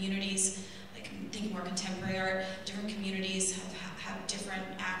different communities, like I'm thinking more contemporary art, different communities have have different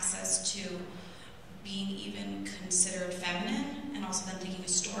access to being even considered feminine, and also then thinking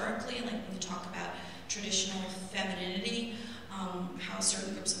historically, like when we talk about traditional femininity, how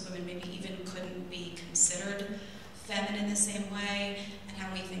certain groups of women maybe even couldn't be considered feminine the same way, and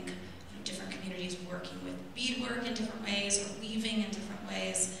how we think different communities working with beadwork in different ways or weaving in different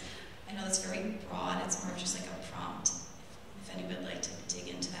ways. I know that's very broad, it's more of just like a prompt. If anybody would like to dig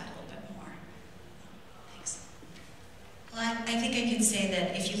into that a little bit more. Thanks. Well, I think I can say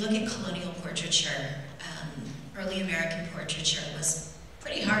that if you look at colonial portraiture, early American portraiture was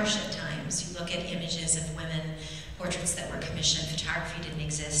pretty harsh at times. You look at images of women, portraits that were commissioned, photography didn't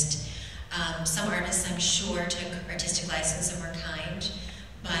exist. Some artists, I'm sure, took artistic license and were kind,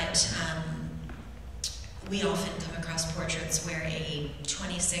 but we often come across portraits where a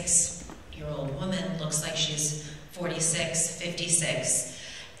 26-year-old woman looks like she's 46, 56,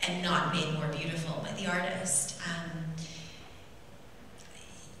 and not made more beautiful by the artist.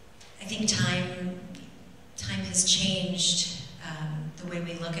 I think time has changed the way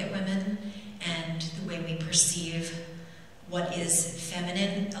we look at women and the way we perceive what is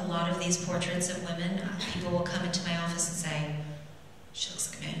feminine. A lot of these portraits of women, people will come into my office and say, she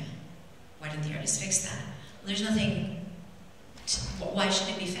looks like a man. Why didn't the artist fix that? Well, there's nothing, why should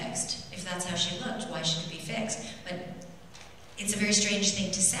it be fixed? If that's how she looked, why should it be fixed? But it's a very strange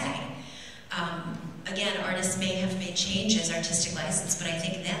thing to say. Again, artists may have made changes, artistic license, but I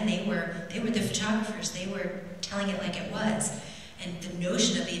think then they were the photographers. They were telling it like it was. And the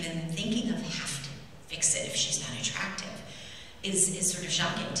notion of even thinking of have to fix it if she's not attractive is sort of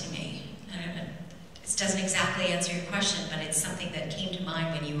shocking to me. It doesn't exactly answer your question, but it's something that came to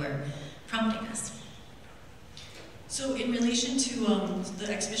mind when you were prompting us. So in relation to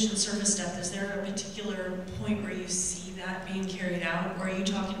the exhibition Surface Depth, is there a particular point where you see that being carried out, or are you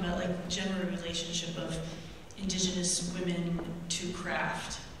talking about like general relationship of indigenous women to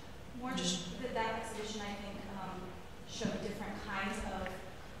craft? More just that exhibition, I think, showed different kinds of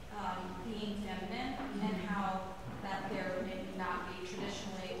being feminine and how that there may not be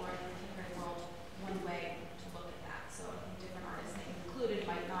traditionally or in the contemporary world one way to look at that. So I think different artists they included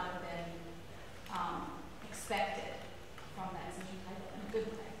might not have been expected from that exhibition title in a good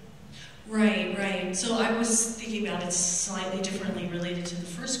way. Right, right. So I was thinking about it slightly differently related to the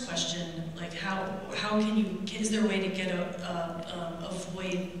first question, like how can you, is there a way to get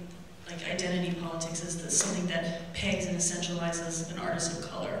avoid like identity politics as something that pegs and essentializes an artist of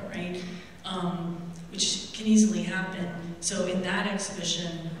color, right? Which can easily happen. So in that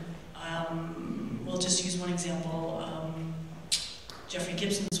exhibition, we'll just use one example, Jeffrey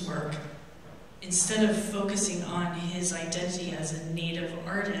Gibson's work. Instead of focusing on his identity as a Native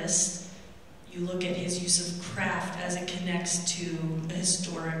artist, you look at his use of craft as it connects to a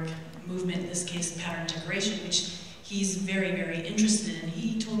historic movement, in this case pattern decoration, which he's very, very interested in.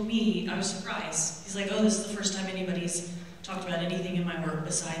 He told me, I was surprised. He's like, oh, this is the first time anybody's talked about anything in my work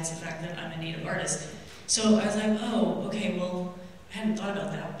besides the fact that I'm a Native artist. So I was like, oh, okay, well, I hadn't thought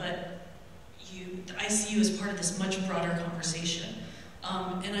about that, but I see you as part of this much broader conversation.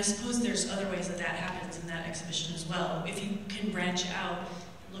 And I suppose there's other ways that that happens in that exhibition as well. If you can branch out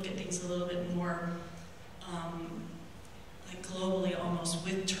and look at things a little bit more like globally almost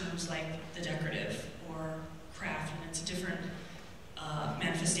with terms like the decorative or craft, and it's different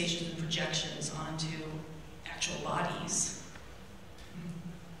manifestations and projections onto actual bodies.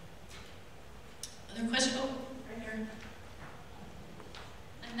 Other question? Oh, right here.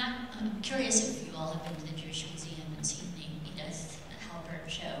 I'm curious if you all have been to the Jewish Museum and seen the Edith Halpern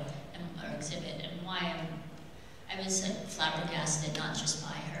show or exhibit, and why I was flabbergasted, not just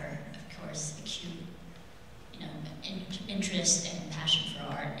by her, of course, acute, interest and passion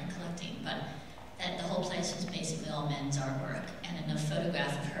for art and collecting, but that the whole place was basically all men's artwork, and in the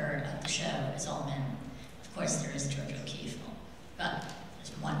photograph of her at the show is all men. Of course, there is George O'Keeffe, but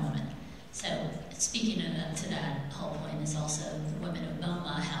there's one woman. So, speaking to that whole point is also the women of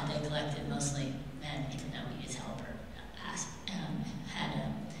MoMA, how they collected mostly men, even though Edith Halpern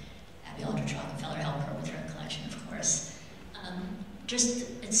had Abby Aldrich Rockefeller help her with her collection, of course.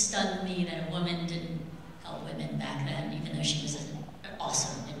 It stunned me that a woman didn't help women back then, even though she was an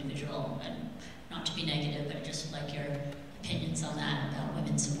awesome individual. And not to be negative, but just like your opinions on that, about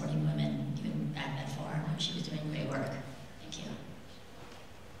women supporting women, even back that far, when she was doing great work. Thank you.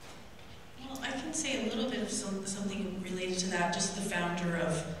 Well, I can say a little bit of something related to that. Just the founder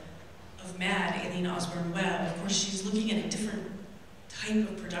of MAD, Aileen Osborne Webb, of course, she's looking at a different type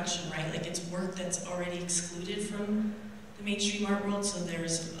of production, right? Like it's work that's already excluded from the mainstream art world, so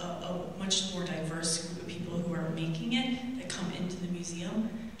there's a much more diverse group of people who are making it that come into the museum.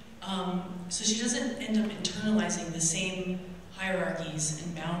 So she doesn't end up internalizing the same hierarchies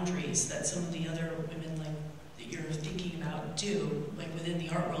and boundaries that some of the other women like that you're thinking about do, like within the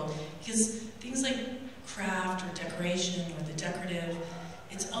art world. Because things like craft or decoration or the decorative,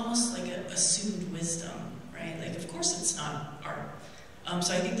 it's almost like a assumed wisdom, right? Like, of course it's not art.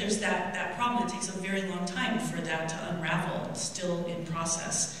 So I think there's that problem. It takes a very long time for that to unravel. It's still in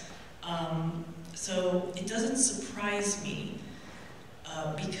process. So it doesn't surprise me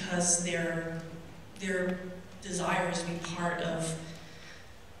because their desire is to be part of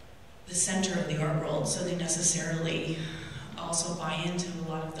the center of the art world, so they necessarily also buy into a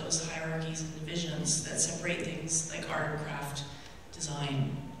lot of those hierarchies and divisions that separate things like art, craft,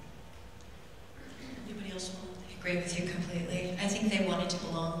 design. Anybody else want to? I agree with you completely. I think they wanted to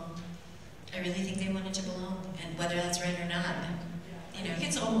belong. I really think they wanted to belong, and whether that's right or not, you know. I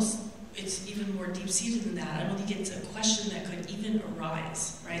think it's even more deep-seated than that. I don't think it's a question that could even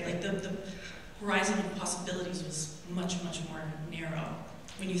arise, right? Like the horizon of possibilities was much, much more narrow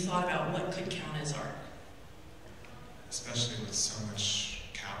when you thought about what could count as art. Especially with so much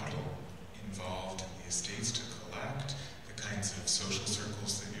capital involved in the estates to collect, the kinds of social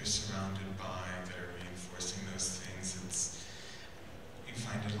circles that you're surrounded by that are reinforcing those things. You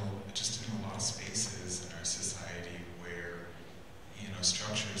find it just in a lot of spaces in our society where,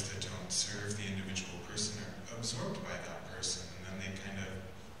 structures that don't serve the individual person are absorbed by that person, and then they kind of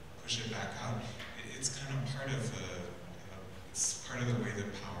push it back out. It's kind of part of it's part of the way that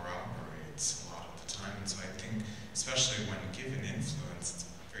power operates a lot of the time, and so I think, especially when given influence, it's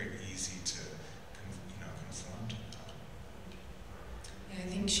very easy to, conform to that. Yeah, I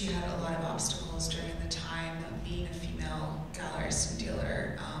think she had a lot of obstacles during the time of being a female gallerist and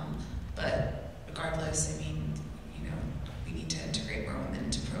dealer, but regardless, I mean, we need to integrate more women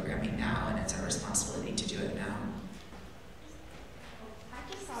into programming now, and it's our responsibility to do it now.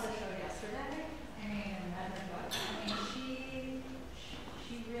 I just saw the show yesterday. I mean,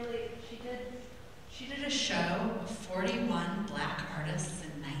 she did a show of 41 black artists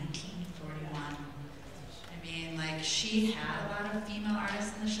in 1941. I mean, like, she had a lot of female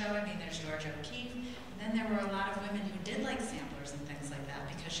artists in the show. I mean, there's Georgia O'Keeffe, and then there were a lot of women who did like samplers and things like that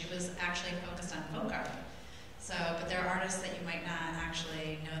because she was actually focused on folk art. So, but there are artists that you might not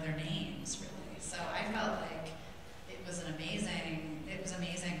actually know their names, really. So I felt like it was amazing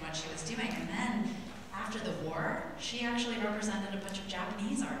what she was doing. And then, after the war, she actually represented a bunch of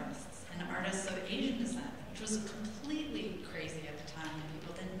Japanese artists and artists of Asian descent, which was completely crazy at the time, and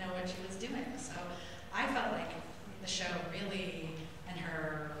people didn't know what she was doing. So I felt like the show really,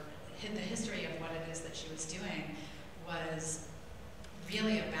 and the history of what it is that she was doing was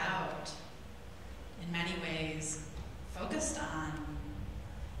really about, in many ways, focused on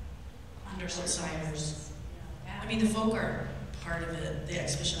Outsiders. Yeah. I mean, the folk art part of it, the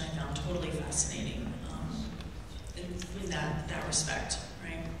exhibition I found totally fascinating in that respect,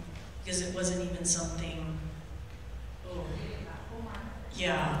 right? Because it wasn't even something,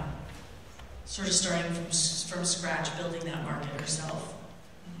 sort of starting from scratch, building that market herself.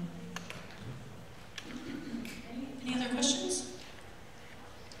 Any other questions?